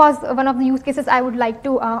this was one of the use cases I would like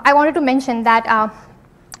to, I wanted to mention that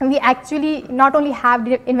we actually not only have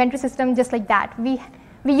the inventory system just like that, we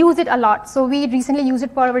use it a lot. So we recently used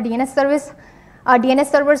it for our DNS service,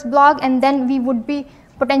 DNS servers blog, and then we would be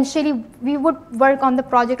potentially, we would work on the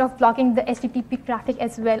project of blocking the HTTP traffic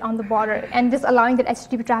as well on the border, and just allowing that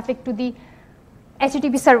HTTP traffic to the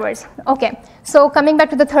HTTP servers. Okay, so coming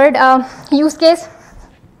back to the third use case,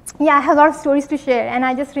 yeah, I have a lot of stories to share, and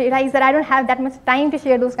I just realized that I don't have that much time to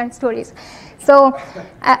share those kind of stories. So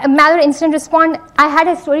malware incident response, I had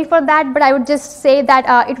a story for that, but I would just say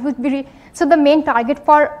that it would be, so the main target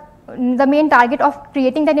of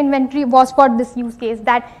creating that inventory was for this use case,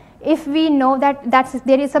 that if we know that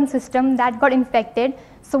there is some system that got infected,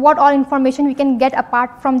 so what all information we can get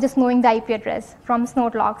apart from just knowing the IP address from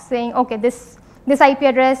snort logs, saying, okay, this IP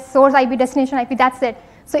address, source IP, destination IP, that's it.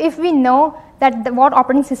 So if we know that what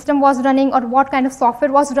operating system was running or what kind of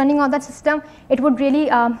software was running on that system, it would really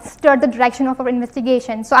stir the direction of our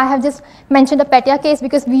investigation. So I have just mentioned a Petya case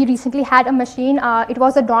because we recently had a machine. It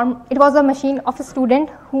was a machine of a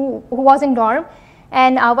student who was in dorm,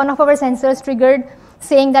 and one of our sensors triggered,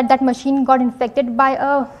 saying that that machine got infected by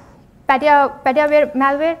a Petya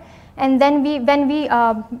malware. And then when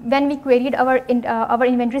we queried our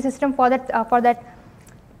inventory system for that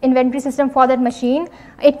inventory system for that machine,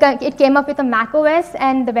 it came up with a Mac OS,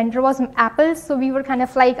 and the vendor was Apple. So we were kind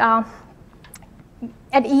of like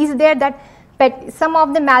at ease there that some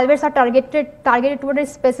of the malwares are targeted toward a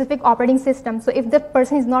specific operating system. So if the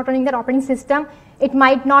person is not running that operating system, it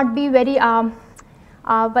might not be very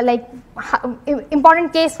but like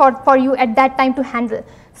important case for you at that time to handle.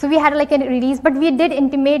 So we had like a release, but we did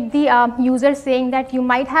intimate the user saying that you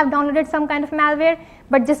might have downloaded some kind of malware,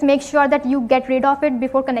 but just make sure that you get rid of it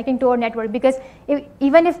before connecting to our network, because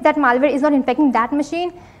even if that malware is not infecting that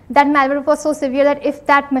machine, that malware was so severe that if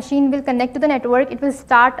that machine will connect to the network, it will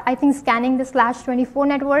start, I think, scanning the /24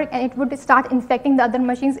 network, and it would start infecting the other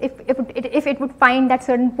machines if it would find that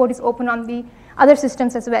certain port is open on the other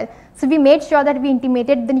systems as well. So we made sure that we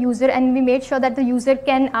intimated the user, and we made sure that the user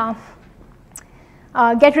can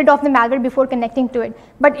get rid of the malware before connecting to it.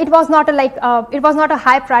 But it was not a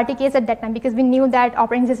high priority case at that time, because we knew that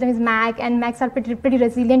operating system is Mac, and Macs are pretty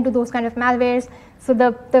resilient to those kind of malwares. So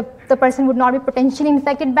the person would not be potentially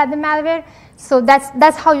infected by the malware. So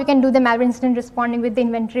that's how you can do the malware incident responding with the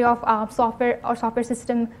inventory of software or software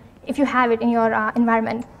system if you have it in your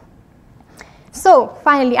environment. So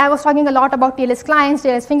finally, I was talking a lot about TLS clients,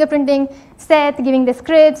 TLS fingerprinting, Seth giving the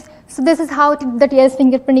scripts. So this is how the TLS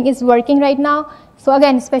fingerprinting is working right now. So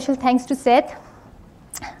again, special thanks to Seth.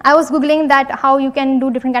 I was Googling that how you can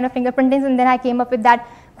do different kind of fingerprintings, and then I came up with that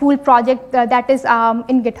cool project that is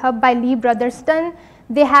in GitHub by Lee Brotherston.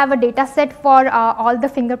 They have a data set for all the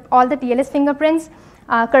TLS fingerprints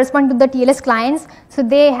corresponding to the TLS clients. So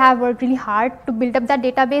they have worked really hard to build up that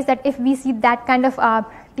database, that if we see that kind of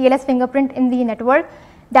TLS fingerprint in the network,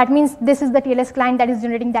 that means this is the TLS client that is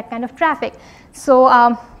generating that kind of traffic. So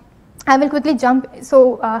I will quickly jump.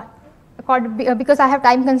 So because I have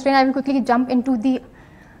time constraint, I will quickly jump into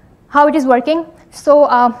how it is working. So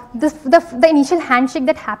the initial handshake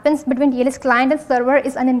that happens between TLS client and server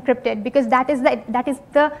is unencrypted, because that is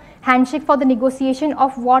the handshake for the negotiation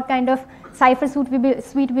of what kind of cipher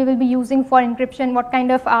suite we will be using for encryption, what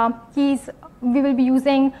kind of keys we will be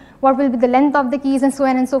using, what will be the length of the keys, and so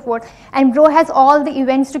on and so forth. And Bro has all the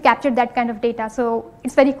events to capture that kind of data. So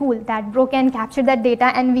it's very cool that Bro can capture that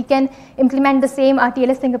data, and we can implement the same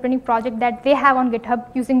TLS fingerprinting project that they have on GitHub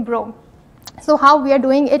using Bro. So how we are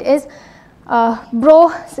doing it is,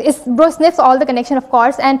 Bro sniffs all the connection, of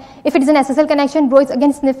course, and if it is an SSL connection, Bro is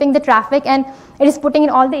again sniffing the traffic, and it is putting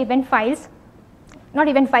in all the event files, not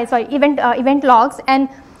event files, sorry, event logs. And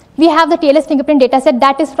we have the TLS fingerprint dataset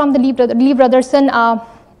that is from the Lee Brotherston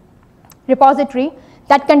repository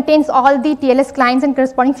that contains all the TLS clients and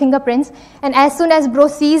corresponding fingerprints. And as soon as Bro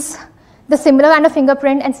sees the similar kind of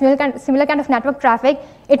fingerprint and similar kind of network traffic,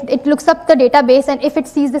 it looks up the database, and if it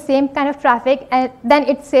sees the same kind of traffic, then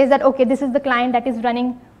it says that, okay, this is the client that is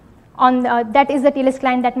running on, that is the TLS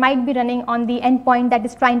client that might be running on the endpoint that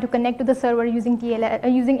is trying to connect to the server using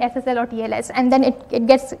using SSL or TLS, and then it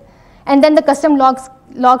gets, and then the custom logs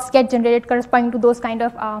get generated corresponding to those kind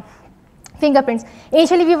of fingerprints.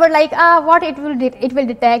 Initially, we were like, what it will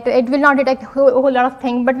detect. It will not detect a whole lot of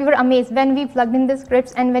things, but we were amazed when we plugged in the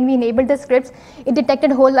scripts and when we enabled the scripts, it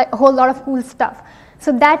detected a whole lot of cool stuff.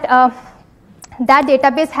 So that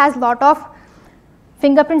database has a lot of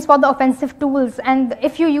fingerprints for the offensive tools, and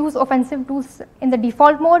if you use offensive tools in the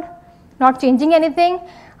default mode, not changing anything,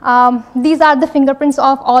 these are the fingerprints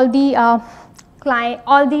of all the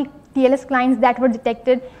TLS clients that were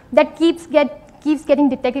detected, that keeps getting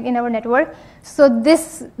detected in our network. So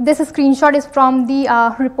this screenshot is from the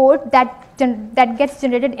report that gets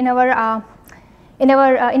generated in our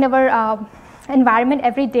environment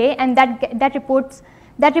every day, and that report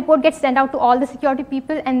gets sent out to all the security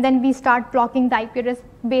people, and then we start blocking the IP address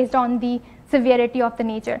based on the severity of the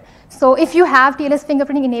nature. So if you have TLS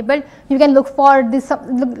fingerprinting enabled, you can look for this.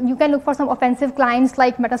 You can look for some offensive clients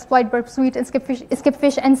like Metasploit, Burp Suite, and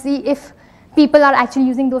Skipfish, and see if people are actually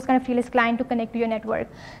using those kind of TLS client to connect to your network.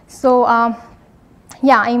 So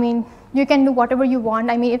yeah, I mean, you can do whatever you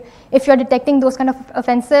want. I mean, if you're detecting those kind of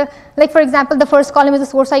offensive, like for example, the first column is the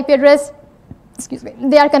source IP address. Excuse me.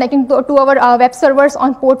 They are connecting to our web servers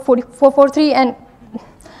on port 443, and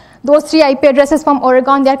those 3 IP addresses from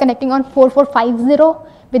Oregon, they are connecting on 4450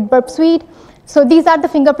 with Burp Suite. So these are the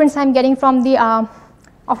fingerprints I'm getting from the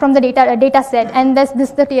data set, and this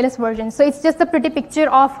is the TLS version. So it's just a pretty picture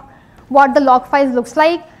of what the log files looks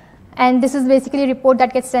like, and this is basically a report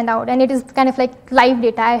that gets sent out, and it is kind of like live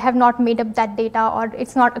data. I have not made up that data, or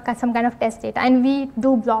it's not some kind of test data, and we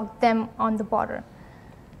do block them on the border.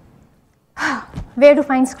 Where to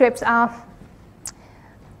find scripts? All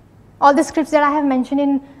the scripts that I have mentioned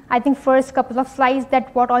in, I think, first couple of slides,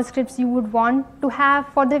 that what all scripts you would want to have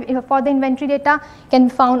for the inventory data can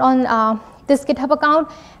be found on this GitHub account,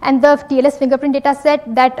 and the TLS fingerprint data set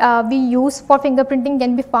that we use for fingerprinting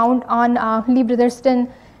can be found on Lee Brotherston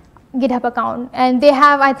GitHub account. And they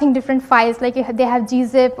have, I think, different files, like they have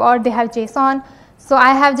gzip or they have JSON. So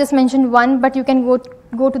I have just mentioned one, but you can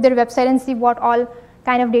go to their website and see what all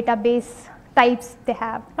kind of database types they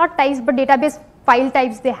have. Not types, but database file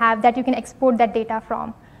types they have that you can export that data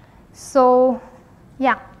from. So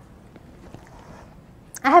yeah.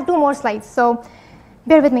 I have 2 more slides, so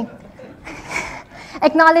bear with me.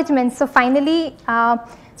 Acknowledgements. So finally,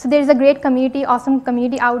 so there's a great community, awesome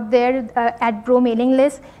community out there at Bro mailing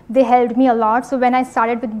list. They helped me a lot. So when I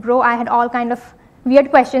started with Bro, I had all kind of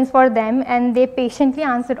weird questions for them, and they patiently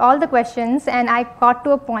answered all the questions, and I got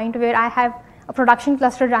to a point where I have a production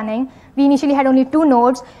cluster running. We initially had only 2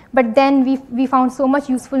 nodes, but then we found so much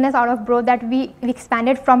usefulness out of Bro that we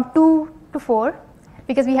expanded from 2 to 4,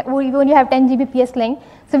 because we only have 10 GB link.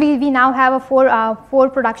 So we now have a 4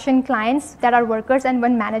 production clients that are workers and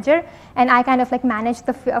 1 manager, and I kind of like manage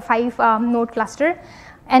the 5 node cluster,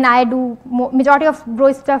 and I do majority of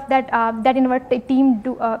Bro stuff that in our team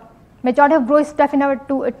do. Majority of Bro stuff in our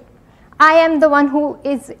I am the one who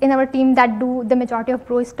is in our team that do the majority of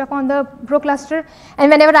Bro stuff on the Bro cluster.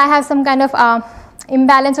 And whenever I have some kind of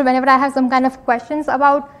imbalance, or whenever I have some kind of questions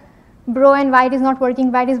about Bro and why it is not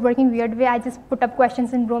working, why it is working weird way, I just put up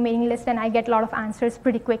questions in Bro mailing list and I get a lot of answers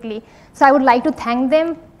pretty quickly. So I would like to thank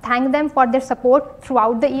them for their support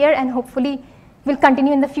throughout the year, and hopefully will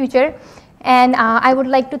continue in the future. And I would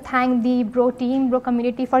like to thank the Bro team, Bro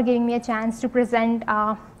community, for giving me a chance to present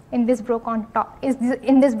in this BroCon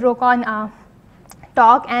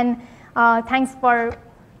talk, and thanks for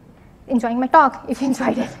enjoying my talk if you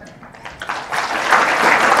enjoyed it.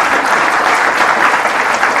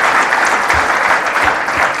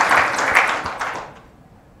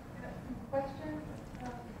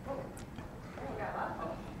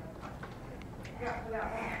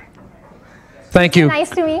 Thank you. Nice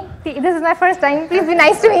to me. This is my first time. Please be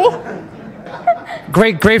nice to me.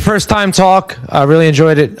 Great first time talk. I really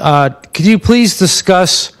enjoyed it. Could you please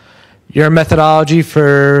discuss your methodology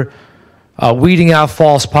for weeding out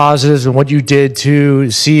false positives and what you did to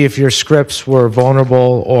see if your scripts were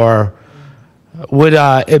vulnerable or would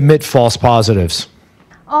emit false positives?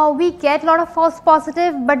 We get a lot of false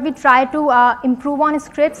positive, but we try to improve on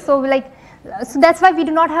scripts. So that's why we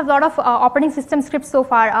do not have a lot of operating system scripts so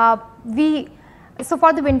far. So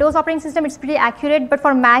for the Windows operating system, it's pretty accurate, but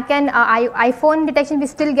for Mac and iPhone detection, we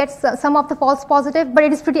still get some of the false positive, but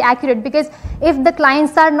it is pretty accurate, because if the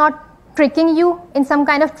clients are not tricking you in some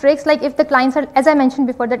kind of tricks, like if the clients are, as I mentioned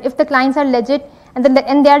before, that if the clients are legit and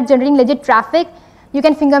they are generating legit traffic, you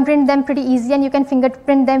can fingerprint them pretty easy, and you can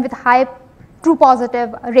fingerprint them with high true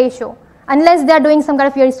positive ratio, unless they are doing some kind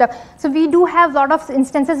of weird stuff. So we do have a lot of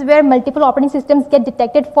instances where multiple operating systems get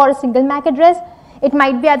detected for a single MAC address. It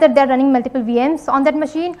might be either they're running multiple VMs on that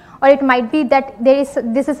machine, or it might be that this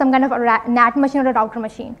is some kind of a NAT machine or a router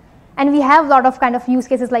machine. And we have a lot of kind of use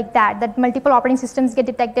cases like that multiple operating systems get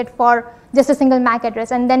detected for just a single MAC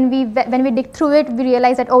address. And then when we dig through it, we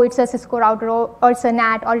realize that, oh, it's a Cisco router, or it's a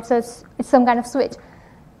NAT, or it's some kind of switch.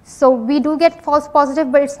 So we do get false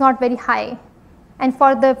positive, but it's not very high. And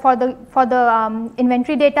for the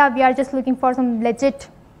inventory data, we are just looking for some legit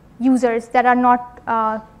users that are not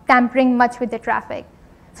tampering much with the traffic.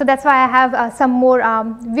 So that's why I have some more,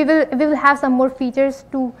 we will have some more features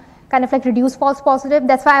to kind of like reduce false positive.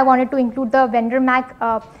 That's why I wanted to include the vendor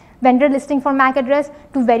listing for MAC address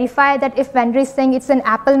to verify that if vendor is saying it's an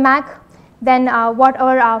Apple Mac, then what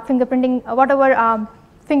our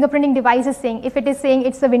fingerprinting device is saying. If it is saying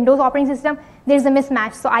it's a Windows operating system, there's a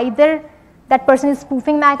mismatch. So either that person is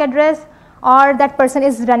spoofing MAC address, or that person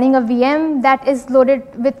is running a VM that is loaded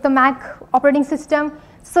with the Mac operating system.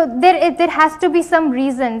 So there has to be some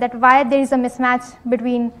reason that why there is a mismatch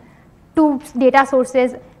between 2 data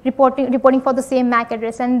sources reporting for the same MAC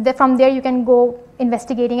address, and from there you can go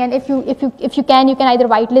investigating. And if you can either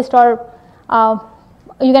whitelist or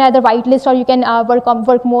you can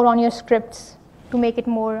work more on your scripts to make it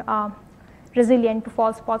more resilient to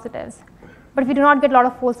false positives. But we do not get a lot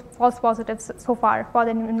of false positives so far for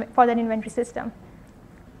the inventory system.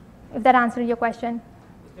 If that answers your question.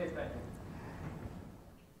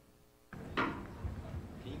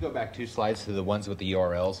 Go back 2 slides to the ones with the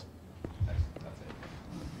URLs. That's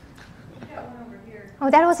it. Oh,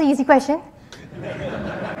 that was an easy question.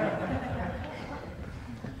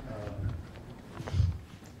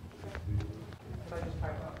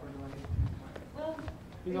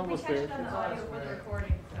 He's almost there.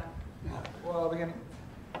 Well, again,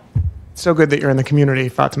 so good that you're in the community,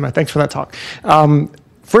 Fatema. Thanks for that talk.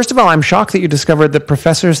 First of all, I'm shocked that you discovered that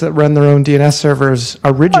professors that run their own DNS servers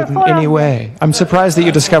are rigid in any way. I'm surprised that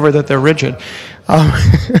you discovered that they're rigid.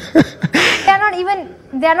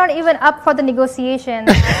 They're not even up for the negotiation.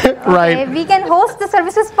 Right. We can host the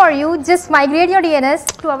services for you. Just migrate your DNS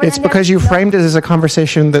to our. It's because you framed it as a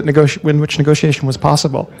conversation that in which negotiation was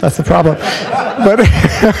possible. That's the problem. But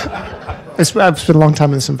I've spent a long time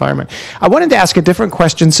in this environment. I wanted to ask a different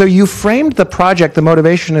question. So you framed the project, the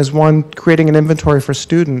motivation, as one, creating an inventory for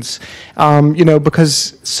students,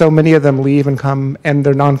 because so many of them leave and come and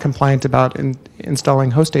they're non-compliant about installing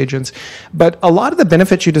host agents. But a lot of the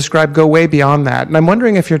benefits you described go way beyond that. And I'm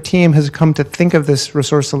wondering if your team has come to think of this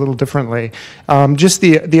resource a little differently. Just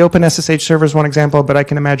the OpenSSH server is one example, but I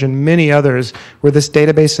can imagine many others where this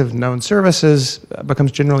database of known services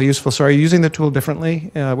becomes generally useful. So are you using the tool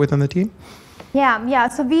differently within the team? Yeah.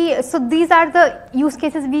 So these are the use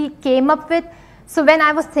cases we came up with. So when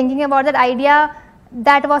I was thinking about that idea,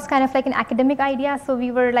 that was kind of like an academic idea. So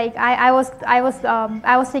we were like, I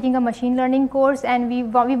was taking a machine learning course, and we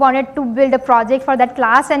wanted to build a project for that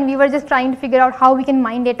class, and we were just trying to figure out how we can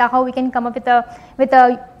mine data, how we can come up with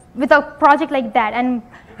a project like that,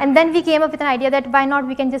 and then we came up with an idea that why not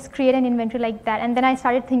we can just create an inventory like that. And then I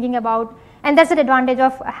started thinking about, and that's the advantage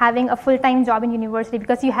of having a full-time job in university,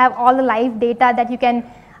 because you have all the live data that you can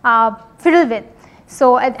fiddle with.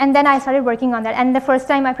 So, and then I started working on that. And the first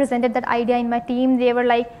time I presented that idea in my team, they were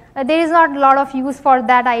like, there is not a lot of use for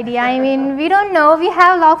that idea. I mean, we don't know, we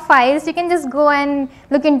have log files, you can just go and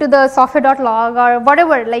look into the software.log or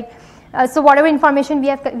whatever. So whatever information we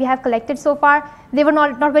have collected so far, they were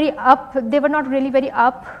not really very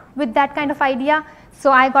up with that kind of idea. So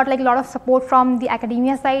I got like a lot of support from the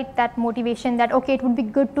academia side, that motivation that, okay, it would be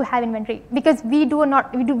good to have inventory, because we do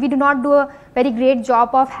not do a very great job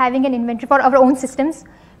of having an inventory for our own systems.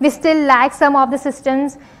 We still lack some of the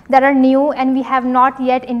systems that are new, and we have not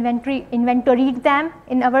yet inventoried them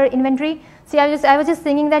in our inventory. So I was just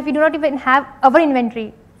thinking that we do not even have our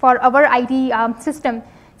inventory for our IT system.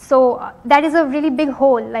 So that is a really big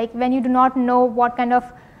hole, like when you do not know what kind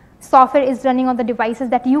of software is running on the devices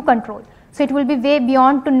that you control. So it will be way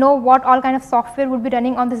beyond to know what all kind of software would be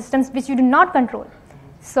running on the systems which you do not control.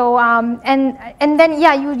 So and then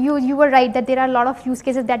yeah, you were right that there are a lot of use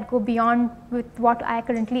cases that go beyond with what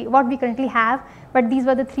we currently have. But these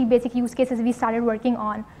were the 3 basic use cases we started working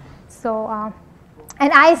on. So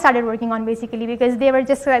and I started working on basically because they were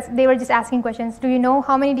just asking questions. Do you know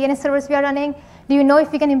how many DNS servers we are running? Do you know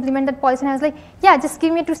if we can implement that policy? And I was like, yeah, just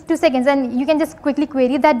give me two seconds, and you can just quickly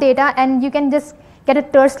query that data, and you can just get a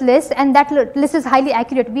terse list, and that list is highly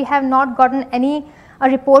accurate. We have not gotten a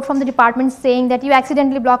report from the department saying that you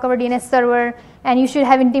accidentally block our DNS server and you should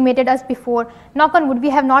have intimated us before. Knock on wood, we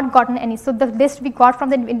have not gotten any. So the list we got from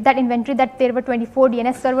that inventory, that there were 24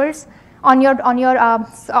 DNS servers on your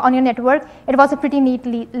network, it was a pretty neat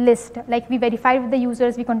list. Like, we verified with the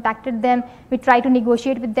users, we contacted them, we tried to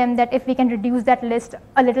negotiate with them that if we can reduce that list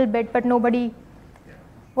a little bit, but nobody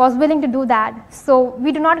was willing to do that. So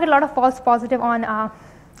we do not get a lot of false positive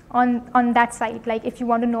on that site, like if you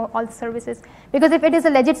want to know all the services. Because if it is a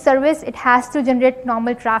legit service, it has to generate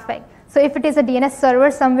normal traffic. So if it is a DNS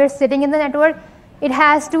server somewhere sitting in the network, it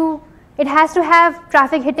has to have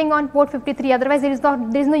traffic hitting on port 53. Otherwise, there is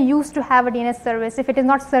no use to have a DNS service if it is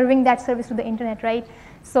not serving that service to the internet, right?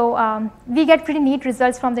 So we get pretty neat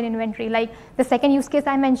results from the inventory. Like the second use case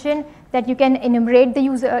I mentioned, that you can enumerate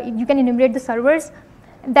the servers.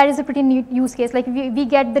 That is a pretty neat use case. Like we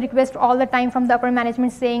get the request all the time from the upper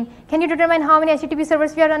management saying, can you determine how many HTTP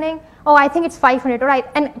servers we are running? Oh, I think it's 500, all right.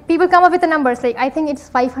 And people come up with the numbers, like I think it's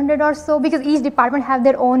 500 or so, because each department have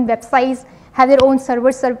their own websites, have their own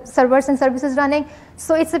servers and services running.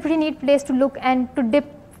 So it's a pretty neat place to look and to dip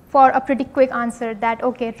for a pretty quick answer that,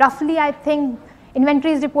 okay, roughly I think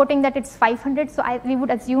inventory is reporting that it's 500. So we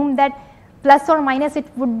would assume that plus or minus it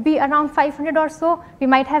would be around 500 or so. We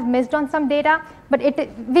might have missed on some data, but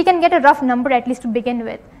we can get a rough number at least to begin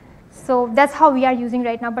with. So that's how we are using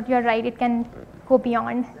right now, but you're right, it can go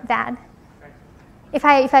beyond that. If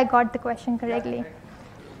I got the question correctly.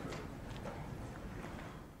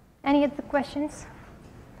 Any other questions?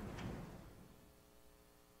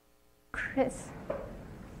 Chris.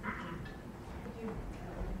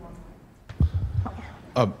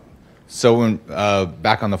 So when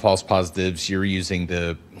back on the false positives, you're using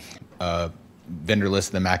the vendor list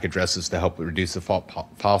and the MAC addresses to help reduce the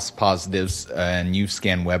false positives, and you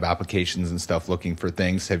scan web applications and stuff looking for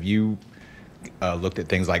things. Have you looked at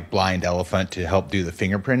things like Blind Elephant to help do the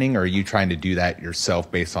fingerprinting, or are you trying to do that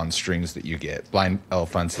yourself based on strings that you get? Blind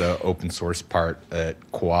Elephant's the open source part that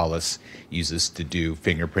Koalas uses to do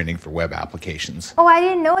fingerprinting for web applications. Oh, I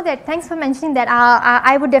didn't know that. Thanks for mentioning that.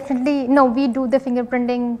 I would definitely, no, we do the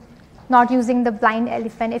fingerprinting not using the Blind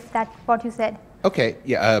Elephant, if that's what you said. Okay,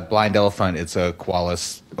 yeah, Blind Elephant, it's a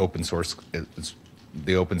Koalas open source, it's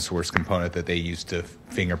the open source component that they use to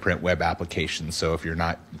fingerprint web applications. So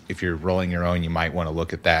if you're rolling your own, you might want to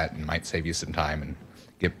look at that, and might save you some time and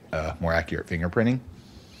get more accurate fingerprinting.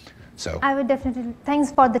 So I would definitely,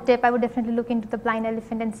 thanks for the tip. I would definitely look into the blind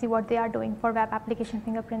elephant and see what they are doing for web application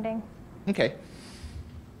fingerprinting. okay.